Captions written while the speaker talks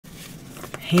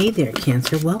Hey there,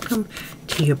 Cancer. Welcome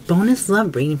to your bonus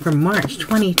love reading for March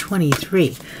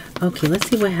 2023. Okay, let's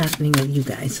see what's happening with you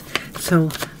guys. So,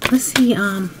 let's see.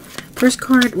 First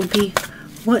card will be,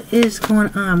 what is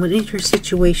going on? What is your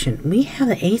situation? We have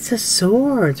the Ace of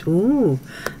Swords. Ooh,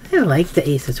 I like the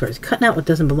Ace of Swords. Cutting out what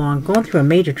doesn't belong. Going through a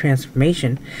major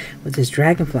transformation with this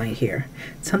dragonfly here.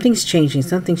 Something's changing.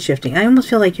 Something's shifting. I almost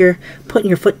feel like you're putting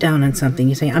your foot down on something.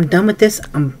 You're saying, I'm done with this.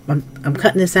 I'm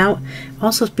cutting this out.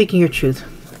 Also speaking your truth.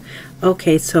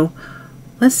 Okay, so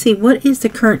let's see. What is the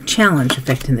current challenge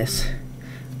affecting this?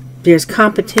 There's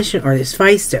competition, or there's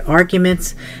fights, there's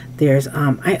arguments. There's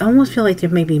I almost feel like there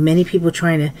may be many people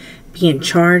trying to be in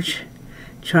charge,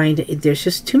 there's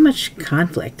just too much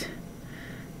conflict,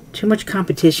 too much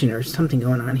competition, or something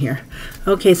going on here.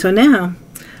 Okay, so now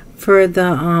for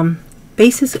the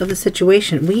basis of the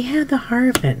situation, we have the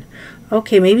Hierophant.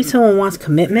 Okay, maybe someone wants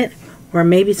commitment, or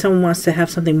maybe someone wants to have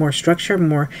something more structured,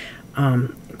 more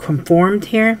conformed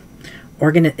here.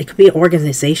 It could be an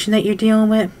organization that you're dealing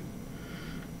with.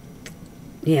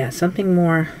 Yeah, something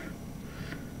more.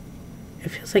 It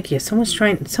feels like, yeah, someone's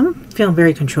feeling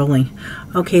very controlling.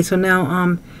 Okay, so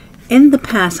now, in the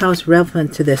past, how it's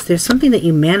relevant to this? There's something that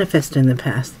you manifested in the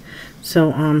past.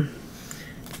 So,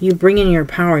 you bring in your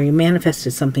power, you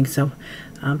manifested something. So,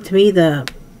 to me, the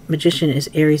Magician is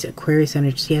Aries, Aquarius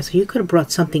energy. Yeah, so you could have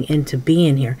brought something into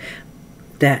being here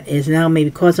that is now maybe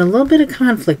causing a little bit of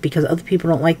conflict because other people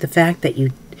don't like the fact that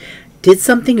you did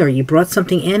something or you brought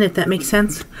something in, if that makes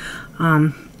sense.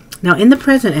 Now, in the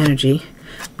present energy,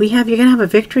 you're going to have a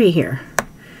victory here.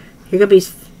 You're going to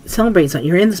be celebrating something.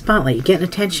 You're in the spotlight. You're getting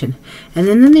attention. And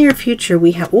then in the near future,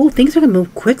 we have, things are going to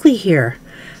move quickly here.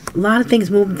 A lot of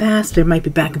things moving fast. There might be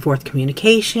back and forth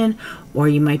communication, or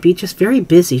you might be just very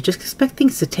busy. Just expect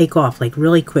things to take off, like,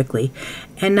 really quickly.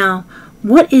 And now,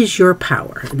 what is your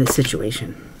power in this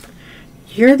situation?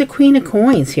 You're the Queen of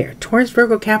Coins here. Taurus,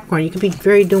 Virgo, Capricorn. You could be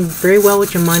doing very well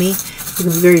with your money. You can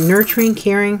be very nurturing,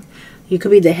 caring. You could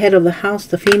be the head of the house,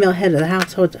 the female head of the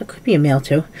household. It could be a male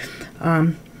too.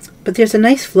 But there's a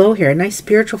nice flow here, a nice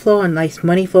spiritual flow, a nice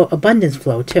money flow, abundance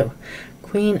flow too.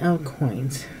 Queen of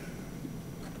Coins.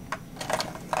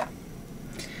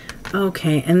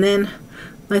 Okay, and then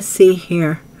let's see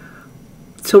here.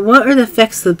 So what are the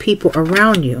effects of the people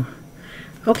around you?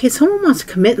 Okay, someone wants to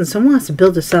commit and someone wants to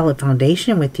build a solid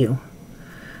foundation with you.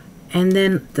 And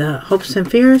then the hopes and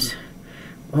fears.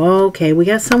 Okay, we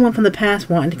got someone from the past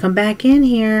wanting to come back in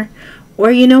here. Or,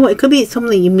 you know what, it could be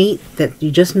someone that you meet that you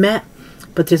just met,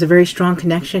 but there's a very strong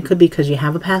connection. It could be because you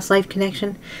have a past life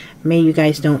connection. Maybe you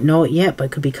guys don't know it yet, but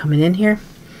it could be coming in here.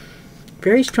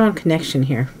 Very strong connection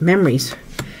here. Memories.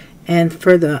 And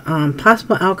for the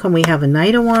possible outcome, we have a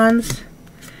Knight of Wands,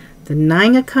 the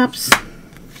Nine of Cups,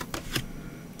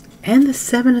 and the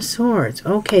Seven of Swords.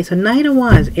 Okay, so Knight of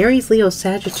Wands, Aries, Leo,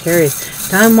 Sagittarius,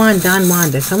 Don Juan, Don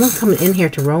Wanda. Someone's coming in here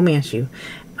to romance you.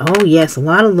 Oh, yes, a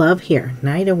lot of love here.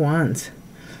 Knight of Wands.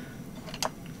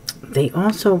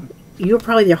 You're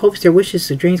probably their hopes, their wishes,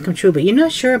 their dreams come true, but you're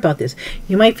not sure about this.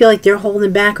 You might feel like they're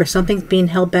holding back or something's being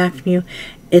held back from you.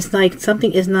 It's like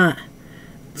something's not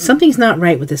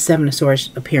right with the Seven of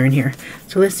Swords appearing here.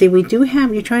 So let's see, you're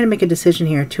trying to make a decision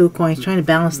here. Two of Coins, trying to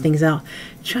balance things out.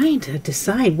 Trying to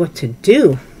decide what to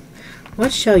do.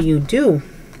 What shall you do?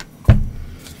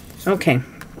 Okay.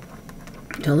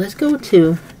 So let's go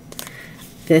to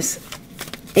this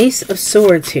Ace of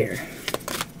Swords here.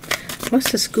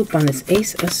 What's the scoop on this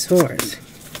Ace of Swords?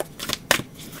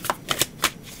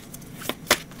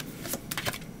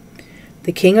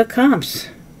 The King of Cups.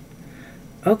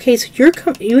 Okay, so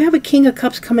you have a King of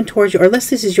Cups coming towards you, or unless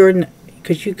this is your,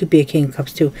 because you could be a King of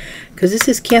Cups too, because this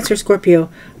is Cancer, Scorpio,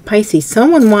 Pisces.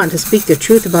 Someone wants to speak the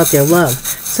truth about their love.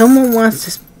 Someone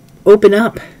wants to open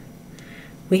up.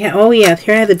 We have, oh yeah,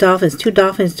 here I have the dolphins. Two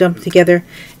dolphins jumped together.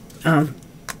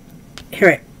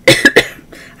 Here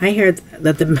I hear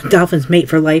that the dolphins mate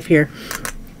for life here.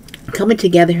 Coming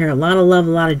together here, a lot of love,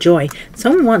 a lot of joy.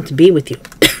 Someone wants to be with you.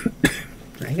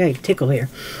 I got a tickle here.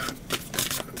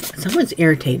 Someone's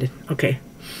irritated. Okay.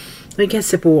 Let me get a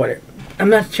sip of water. I'm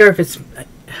not sure if it's...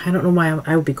 I don't know why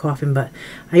I would be coughing, but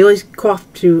I always cough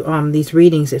through these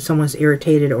readings if someone's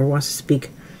irritated or wants to speak.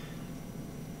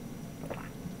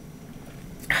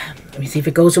 Let me see if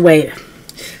it goes away.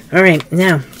 Alright,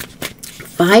 now.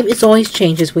 5 is always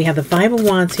changes. We have the Five of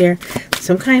Wands here.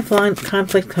 Some kind of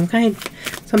conflict.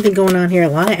 Something going on here. A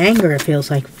lot of anger, it feels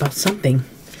like, about something.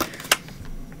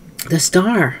 The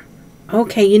Star.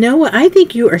 Okay, you know what? I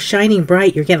think you are shining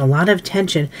bright. You're getting a lot of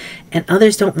attention, and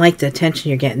others don't like the attention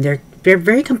you're getting. They're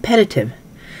very competitive,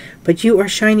 but you are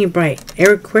shining bright.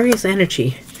 Aquarius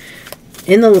energy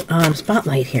in the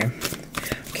spotlight here.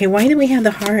 Okay, why do we have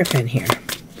the Hierophant here?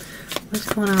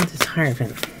 What's going on with this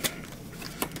Hierophant?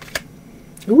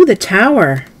 Ooh, the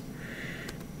Tower.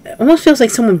 It almost feels like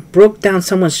someone broke down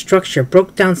someone's structure,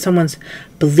 broke down someone's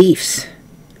beliefs.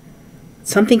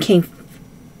 Something came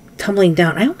tumbling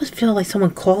down. I almost feel like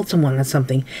someone called someone on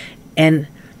something. And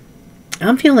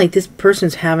I'm feeling like this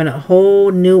person's having a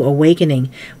whole new awakening.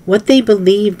 What they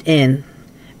believed in,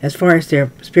 as far as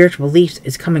their spiritual beliefs,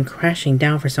 is coming crashing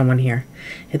down for someone here.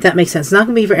 If that makes sense. It's not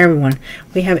going to be for everyone.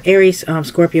 We have Aries,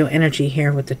 Scorpio energy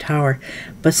here with the Tower.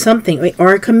 But something,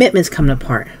 or a commitment's coming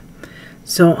apart.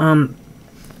 So,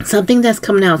 something that's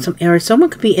coming out, or someone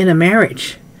could be in a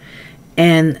marriage.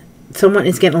 And someone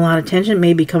is getting a lot of attention,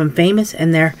 maybe becoming famous.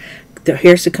 And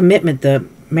here's the commitment. The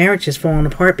marriage is falling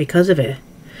apart because of it.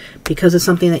 Because of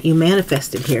something that you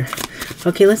manifested here.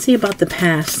 Okay, let's see about the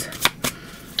past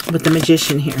with the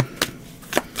Magician here.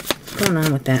 What's going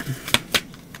on with that?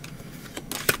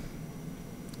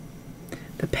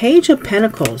 The Page of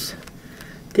Pentacles.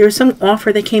 There was some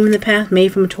offer that came in the past,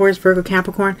 made from a Taurus, Virgo,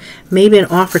 Capricorn. Maybe an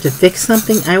offer to fix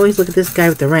something. I always look at this guy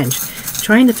with the wrench.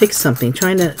 Trying to fix something.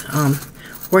 Trying to,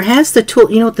 or has the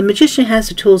tool. You know what? The Magician has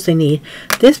the tools they need.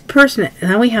 This person,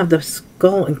 now we have the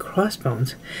skull and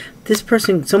crossbones. This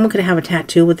person, someone could have a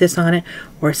tattoo with this on it.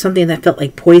 Or something that felt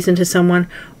like poison to someone.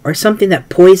 Or something that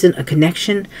poisoned a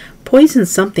connection. Poisoned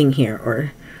something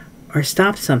here. Or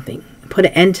stopped something. Put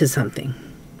an end to something.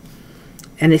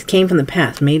 And it came from the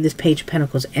past. Maybe this Page of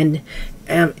Pentacles and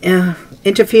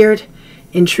interfered,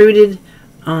 intruded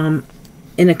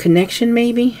in a connection,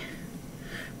 maybe.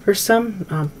 For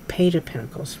some, Page of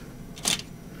Pentacles.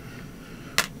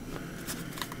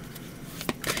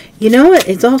 You know what?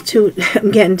 It's all too, I'm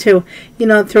getting to,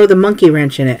 throw the monkey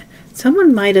wrench in it.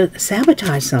 Someone might have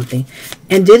sabotaged something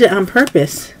and did it on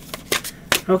purpose.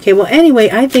 Okay, well, anyway,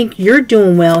 I think you're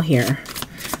doing well here.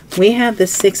 We have the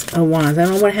Six of Wands. I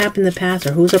don't know what happened in the past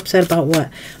or who's upset about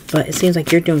what, but it seems like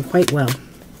you're doing quite well.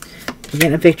 You're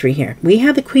getting a victory here. We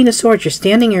have the Queen of Swords. You're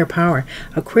standing in your power.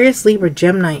 Aquarius, Libra,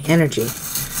 Gemini energy.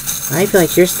 I feel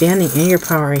like you're standing in your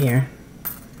power here.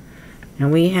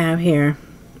 And we have here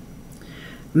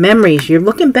memories. You're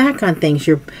looking back on things.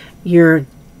 You're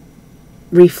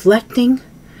reflecting.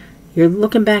 You're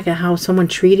looking back at how someone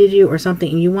treated you or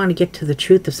something, and you want to get to the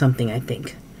truth of something, I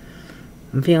think.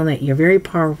 I'm feeling that you're very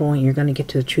powerful and you're going to get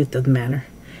to the truth of the matter.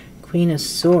 Queen of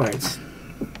Swords.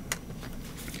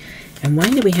 And why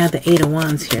do we have the Eight of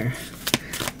Wands here?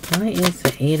 Why is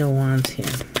the Eight of Wands here?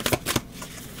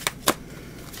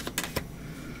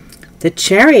 The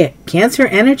Chariot. Cancer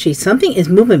energy. Something is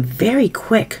moving very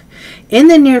quick. In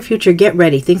the near future, get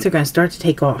ready. Things are going to start to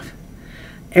take off.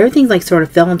 Everything like sort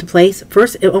of fell into place.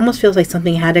 First, it almost feels like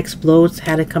something had to explode,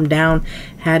 had to come down,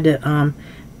 had to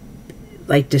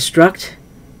like destruct.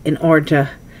 In order to,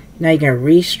 now you're going to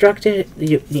restruct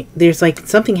it. There's like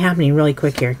something happening really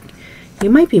quick here. You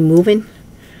might be moving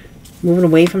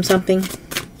away from something,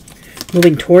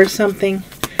 moving towards something.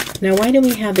 Now, why do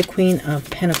we have the Queen of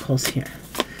Pentacles here?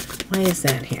 Why is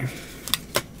that here?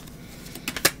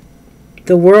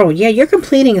 The World. Yeah, you're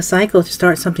completing a cycle to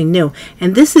start something new.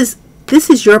 And this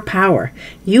is your power.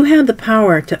 You have the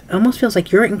power to, almost feels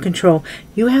like you're in control.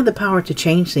 You have the power to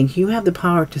change things. You have the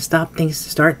power to stop things, to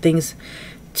start things,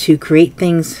 to create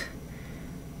things.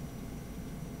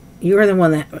 You are the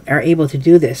one that are able to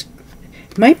do this.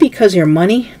 It might be because of your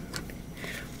money,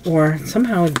 or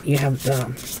somehow you have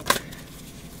the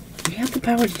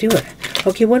power to do it.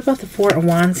 Okay, what about the Four of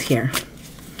Wands here?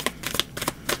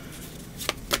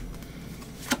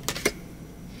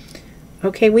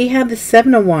 Okay, we have the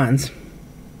Seven of Wands.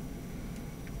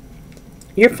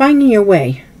 You're finding your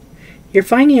way. You're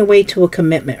finding your way to a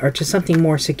commitment or to something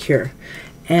more secure.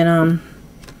 And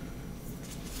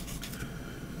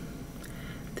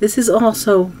this is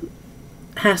also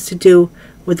has to do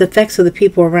with the effects of the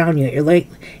people around you. You're like,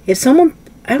 if someone,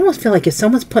 I almost feel like if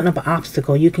someone's putting up an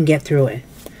obstacle, you can get through it.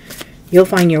 You'll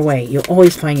find your way. You'll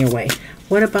always find your way.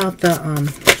 What about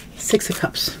the Six of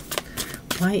Cups?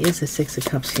 Why is the Six of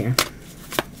Cups here?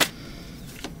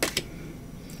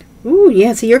 Ooh,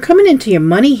 yeah, so you're coming into your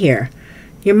money here.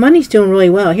 Your money's doing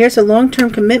really well. Here's a long-term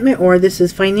commitment, or this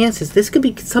is finances. This could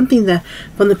be something that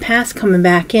from the past coming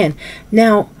back in.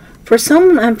 Now, for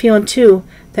someone, I'm feeling too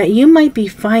that you might be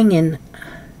finding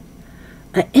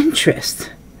an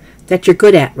interest that you're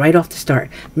good at right off the start.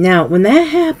 Now, when that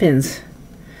happens,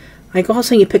 like all of a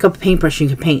sudden you pick up a paintbrush and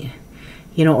you can paint,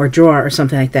 or draw or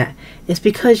something like that. It's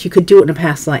because you could do it in a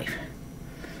past life.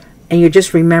 And you're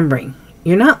just remembering.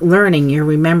 You're not learning, you're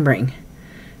remembering.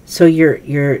 So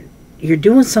you're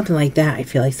doing something like that. I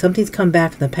feel like something's come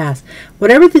back from the past.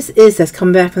 Whatever this is that's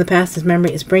come back from the past, this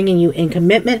memory is bringing you in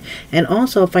commitment and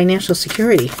also financial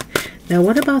security. Now,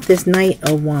 what about this Knight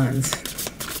of Wands?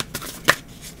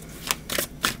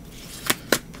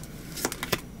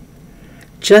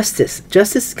 Justice.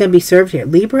 Justice is going to be served here.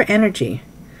 Libra energy.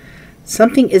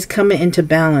 Something is coming into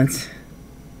balance.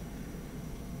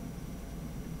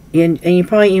 And you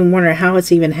probably even wonder how it's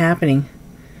even happening.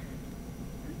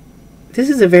 This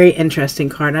is a very interesting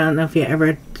card. I don't know if you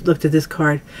ever looked at this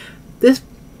card. This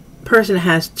person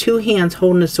has two hands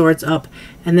holding the swords up,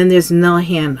 and then there's another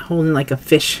hand holding like a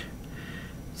fish.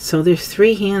 So there's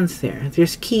three hands there.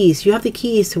 There's keys. You have the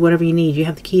keys to whatever you need. You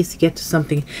have the keys to get to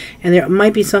something. And there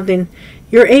might be something,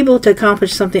 you're able to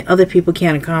accomplish something other people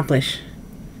can't accomplish.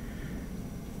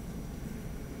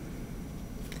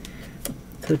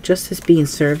 So justice being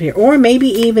served here. Or maybe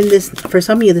even this, for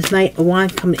some of you, this Knight of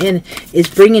Wands coming in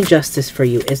is bringing justice for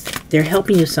you. They're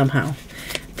helping you somehow.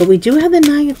 But we do have the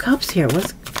Nine of Cups here.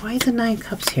 Why is the Nine of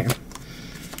Cups here?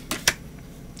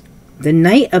 The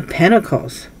Knight of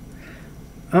Pentacles.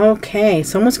 Okay,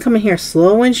 someone's coming here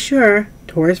slow and sure.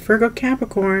 Taurus, Virgo,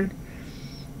 Capricorn.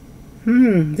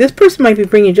 This person might be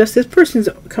bringing this person's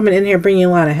coming in here bringing a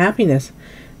lot of happiness.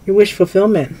 Your wish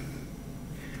fulfillment.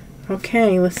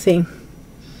 Okay, let's see.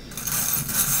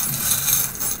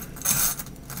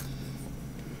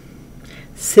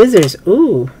 Scissors.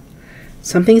 Ooh.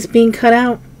 Something's being cut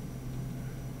out.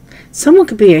 Someone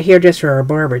could be a hairdresser or a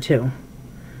barber too.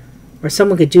 Or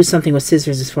someone could do something with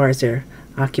scissors as far as their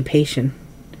occupation.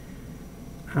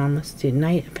 Let's do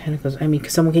Knight of Pentacles. I mean,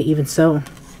 someone could even sew.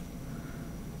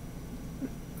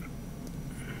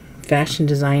 Fashion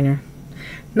designer.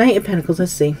 Knight of Pentacles.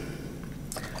 Let's see.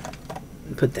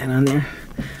 Put that on there.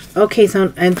 Okay,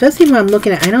 so, and especially when I'm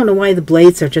looking at, I don't know why the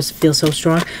blades are just feel so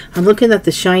strong. I'm looking at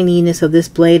the shininess of this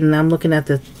blade, and I'm looking at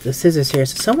the scissors here.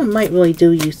 So someone might really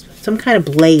do use some kind of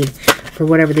blade for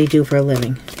whatever they do for a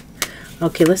living.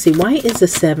 Okay, let's see. Why is the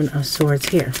Seven of Swords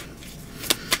here?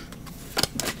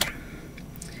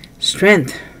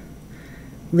 Strength.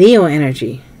 Leo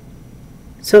energy.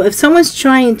 So if someone's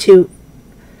trying to,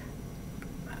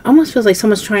 almost feels like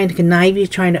someone's trying to connive you,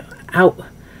 trying to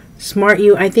outsmart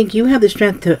you, I think you have the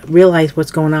strength to realize what's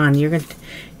going on. You're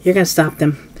gonna stop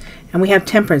them. And we have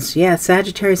Temperance. Yeah,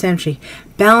 Sagittarius energy.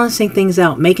 Balancing things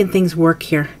out, making things work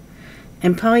here.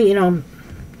 And probably, you know,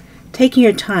 taking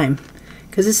your time.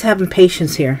 Because it's having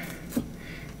patience here.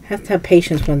 Have to have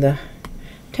patience when the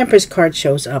Temperance card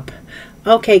shows up.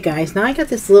 Okay, guys, now I got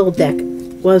this little deck.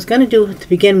 What I was going to do to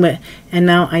begin with, and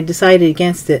now I decided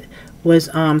against it, was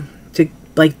to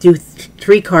like do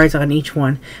 3 cards on each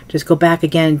one. Just go back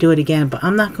again and do it again. But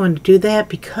I'm not going to do that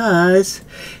because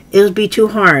it would be too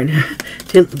hard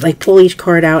to like pull each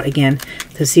card out again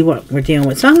to see what we're dealing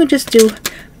with. So I'm going to just do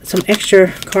some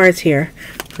extra cards here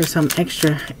for some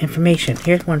extra information.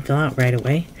 Here's one fill out right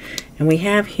away. And we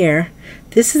have here,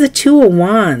 this is the Two of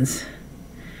Wands.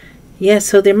 Yeah,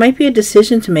 so there might be a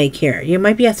decision to make here. You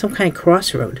might be at some kind of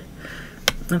crossroad.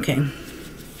 Okay.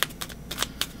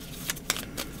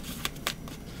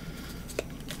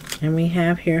 And we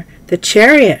have here the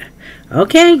Chariot.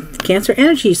 Okay, Cancer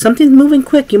energy. Something's moving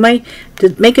quick. You might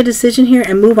make a decision here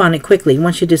and move on it quickly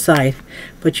once you decide.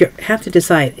 But you have to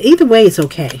decide. Either way, it's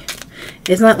okay.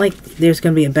 It's not like there's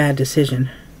going to be a bad decision.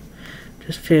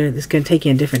 Just feel it's going to take you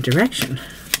in a different direction.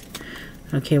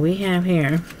 Okay, we have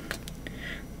here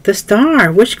the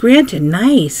Star, wish granted.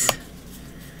 Nice.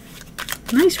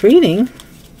 Nice reading.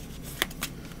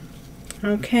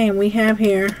 Okay, and we have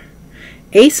here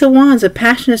Ace of Wands, a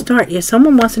passionate start. Yeah,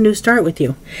 someone wants a new start with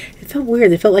you. It felt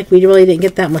weird. It felt like we really didn't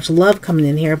get that much love coming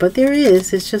in here, but there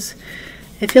is. It's just,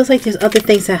 it feels like there's other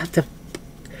things that have to,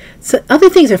 so other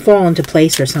things are falling into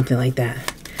place or something like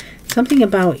that. Something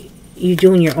about you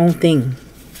doing your own thing.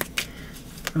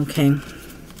 Okay.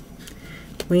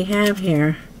 We have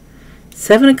here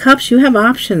Seven of Cups. You have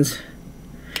options.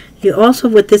 You also,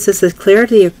 with this, it says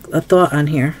clarity of thought on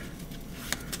here.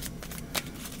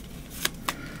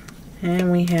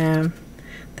 And we have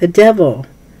the Devil.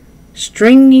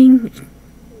 Strings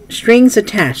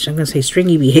attached. I'm going to say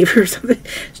stringy behavior or something.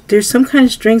 There's some kind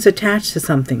of strings attached to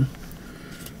something.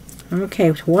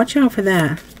 Okay, watch out for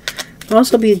that. We'll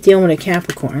also be dealing with a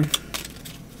Capricorn.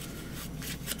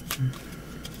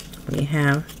 We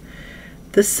have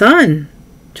the Sun.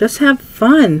 Just have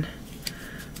fun.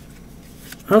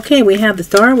 Okay, we have the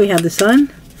Star. We have the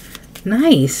Sun.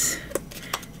 Nice.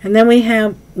 And then we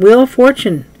have Wheel of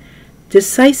Fortune.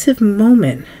 Decisive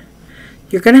moment.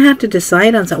 You're going to have to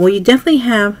decide on something. Well, you definitely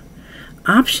have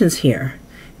options here.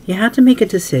 You have to make a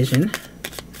decision.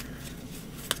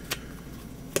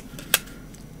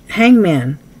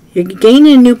 Hangman. You're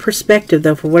gaining a new perspective,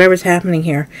 though, for whatever's happening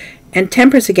here. And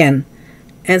Temperance again.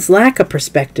 And it's lack of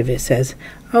perspective, it says.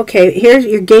 Okay, here's,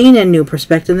 you're gaining a new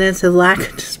perspective. And then it says lack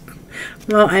of,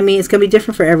 well, I mean, it's going to be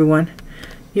different for everyone.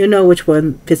 You know which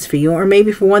one fits for you. Or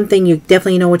maybe for one thing, you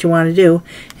definitely know what you want to do.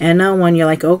 And another one, you're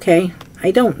like, okay,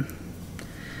 I don't.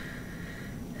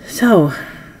 So,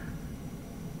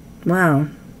 wow. All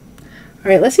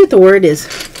right, let's see what the word is.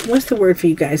 What's the word for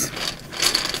you guys?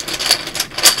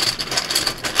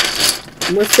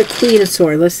 What's the Queen of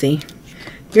Swords? Let's see.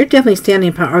 You're definitely standing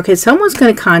in power. Okay, someone's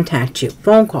going to contact you.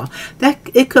 Phone call.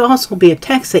 It could also be a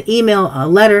text, an email, a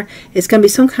letter. It's going to be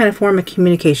some kind of form of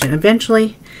communication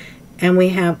eventually. And we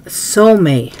have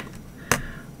soulmate.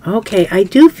 Okay, I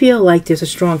do feel like there's a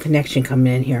strong connection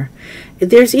coming in here.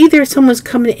 There's either someone's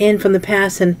coming in from the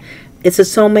past and it's a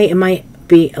soulmate. It might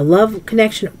be a love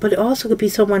connection, but it also could be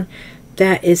someone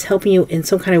that is helping you in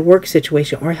some kind of work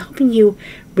situation or helping you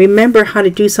remember how to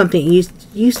do something you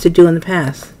used to do in the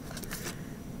past.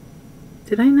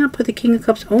 Did I not put the King of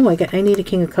Cups? Oh, I need a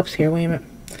King of Cups here. Wait a minute.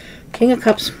 King of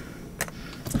Cups.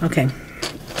 Okay.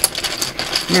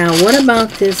 Now, what about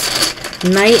this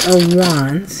Knight of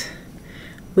Wands?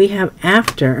 We have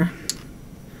after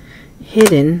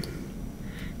hidden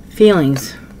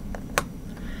feelings.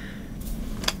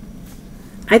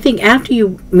 I think after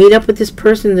you meet up with this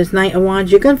person, this Knight of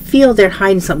Wands, you're going to feel they're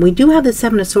hiding something. We do have the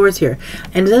Seven of Swords here.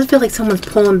 And it doesn't feel like someone's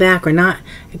pulling back or not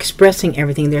expressing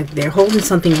everything. They're holding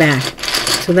something back.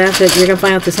 So that's it. You're going to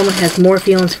find out that someone has more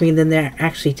feelings for you than they're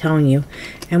actually telling you.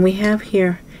 And we have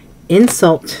here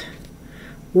insult.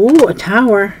 Ooh, a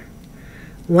Tower.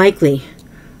 Likely.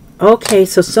 Okay,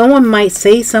 so someone might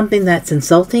say something that's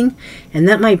insulting, and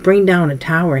that might bring down a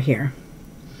tower here.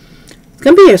 It's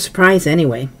going to be a surprise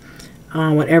anyway.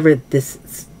 Whatever this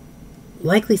is.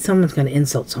 Likely someone's going to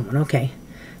insult someone. Okay.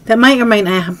 That might or might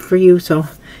not happen for you, so,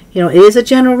 you know, it is a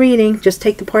general reading. Just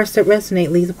take the parts that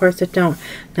resonate, leave the parts that don't.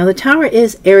 Now, the Tower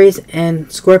is Aries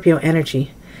and Scorpio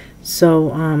energy.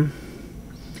 So,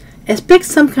 expect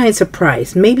some kind of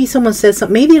surprise. Maybe someone says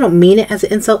something. Maybe they don't mean it as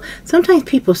an insult. Sometimes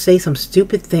people say some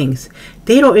stupid things.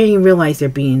 They don't even realize they're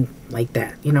being like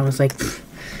that. You know, it's like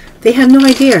they have no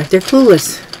idea. They're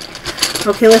clueless.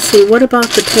 Okay, let's see. What about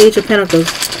the Page of Pentacles?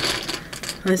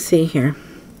 Let's see here.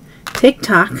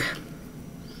 TikTok.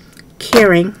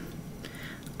 Caring.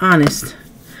 Honest.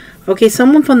 Okay,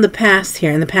 someone from the past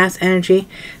here, in the past energy,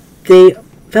 they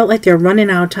felt like they're running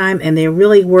out of time and they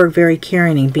really were very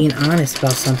caring and being honest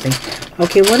about something.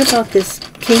 Okay, what about this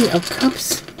King of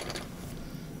Cups?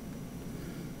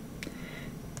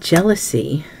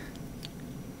 Jealousy.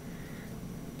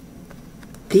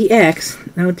 The X.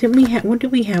 Now, didn't we have, what do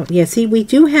we have? Yeah, see, we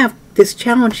do have this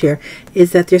challenge here,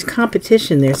 is that there's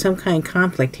competition. There's some kind of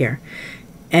conflict here.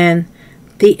 And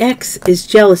the X is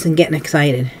jealous and getting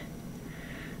excited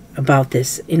about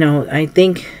this. You know, I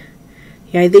think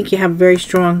you have a very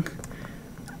strong,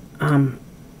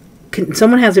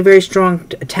 someone has a very strong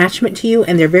attachment to you,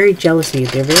 and they're very jealous of you.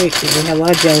 They have a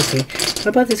lot of jealousy. What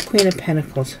about this Queen of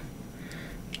Pentacles?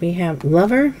 We have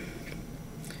Lover,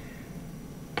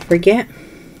 Forget,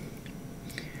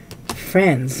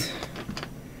 Friends.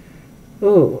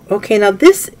 Oh, okay, now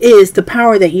this is the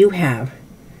power that you have.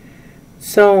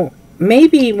 So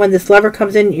maybe when this Lover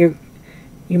comes in, you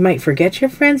might forget your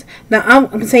friends. Now,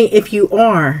 I'm saying if you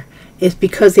are, it's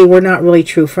because they were not really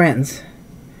true friends.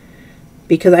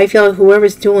 Because I feel like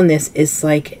whoever's doing this is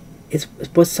like,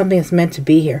 was something that's meant to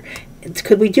be here. It's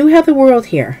because we do have the World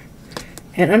here.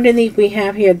 And underneath we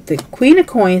have here the Queen of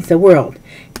Coins, the World.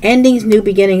 Endings, new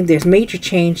beginning, there's major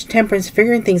change, temperance,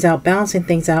 figuring things out, balancing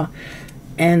things out.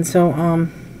 And so,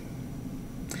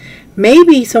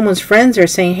 maybe someone's friends are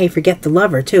saying, hey, forget the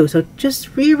Lover too. So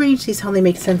just rearrange these how they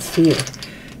make sense to you.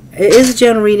 It is a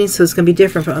general reading, so it's going to be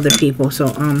different for other people. So,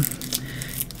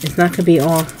 it's not going to be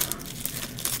all,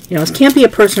 you know, it can't be a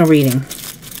personal reading.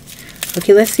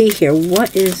 Okay, let's see here.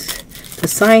 What is the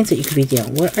signs that you could be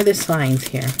dealing? What are the signs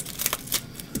here?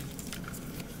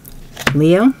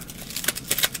 Leo,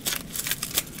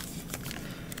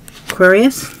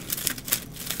 Aquarius,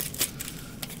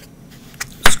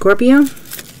 Scorpio,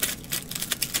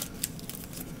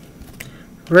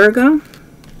 Virgo,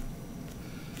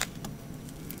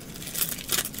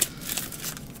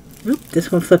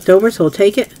 this one flipped over, so we'll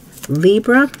take it,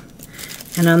 Libra,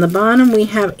 and on the bottom we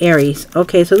have Aries.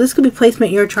 Okay, so this could be placement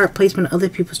in your chart, placement in other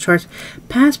people's charts,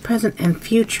 past, present, and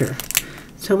future.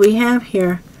 So we have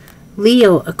here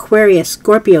Leo, Aquarius,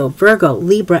 Scorpio, Virgo,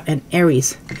 Libra, and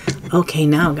Aries. Okay,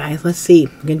 now guys, let's see.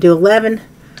 We're going to do 11.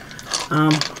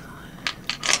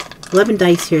 11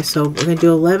 dice here, so we're going to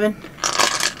do 11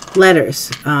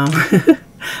 letters.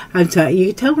 I'm tired. You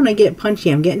can tell when I get punchy.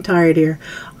 I'm getting tired here.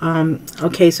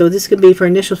 Okay, so this could be for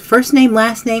initials, first name,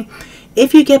 last name.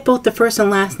 If you get both the first and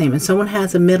last name and someone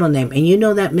has a middle name and you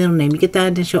know that middle name, you get that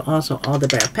initial also, all the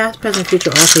better. Past, present,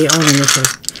 future, also your own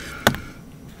initials.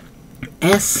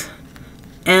 S,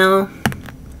 L,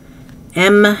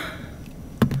 M,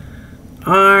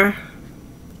 R,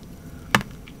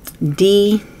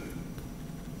 D,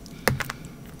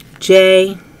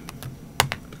 J,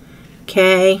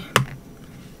 K,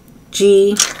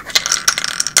 G,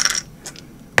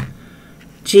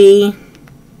 G,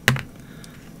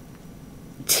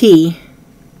 T,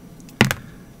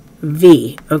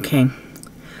 V. Okay.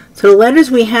 So the letters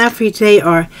we have for you today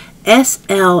are S,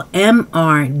 L, M,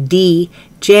 R, D,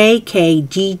 J, K,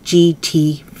 G, G,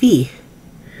 T, V.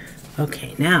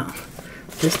 Okay, now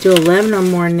let's do 11 or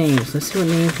more names. Let's see what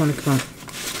names want to come up.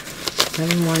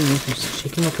 11 more names. Just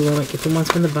shake them up a little bit. Get the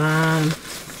ones from the bottom.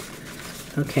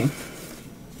 Okay.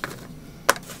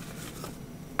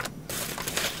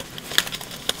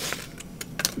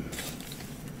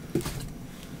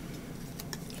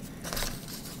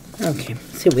 Okay,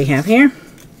 let's see what we have here.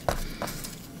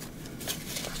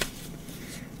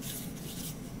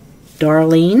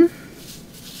 Darlene,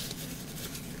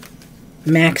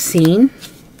 Maxine,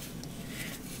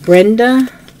 Brenda,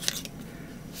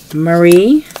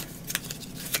 Marie,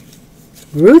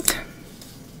 Ruth,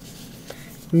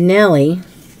 Nellie,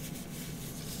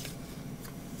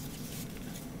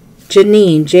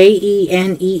 Janine,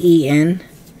 Jeneen,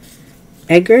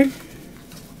 Edgar.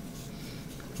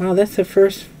 Wow, that's the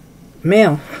first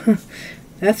male.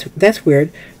 that's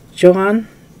weird. Johan,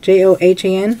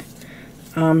 Johan.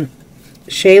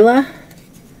 Shayla,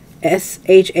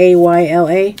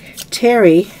 Shayla,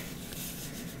 Terry,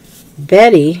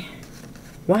 Betty.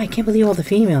 Wow, I can't believe all the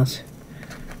females.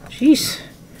 Jeez.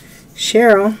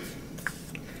 Cheryl,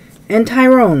 and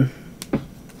Tyrone.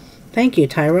 Thank you,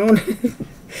 Tyrone.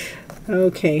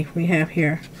 Okay, we have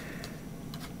here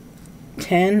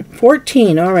 10,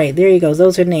 14. All right, there you go.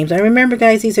 Those are names. I remember,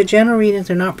 guys, these are general readings.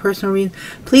 They're not personal readings.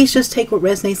 Please just take what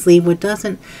resonates, leave what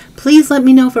doesn't. Please let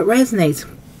me know if it resonates.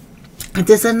 If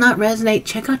this does not resonate,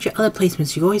 check out your other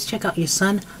placements. You always check out your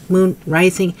sun, moon,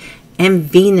 rising, and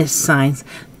Venus signs.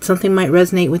 Something might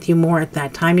resonate with you more at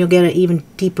that time. You'll get an even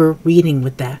deeper reading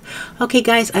with that. Okay,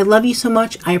 guys, I love you so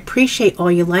much. I appreciate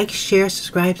all your likes, shares,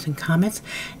 subscribes, and comments.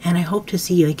 And I hope to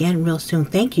see you again real soon.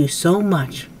 Thank you so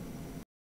much.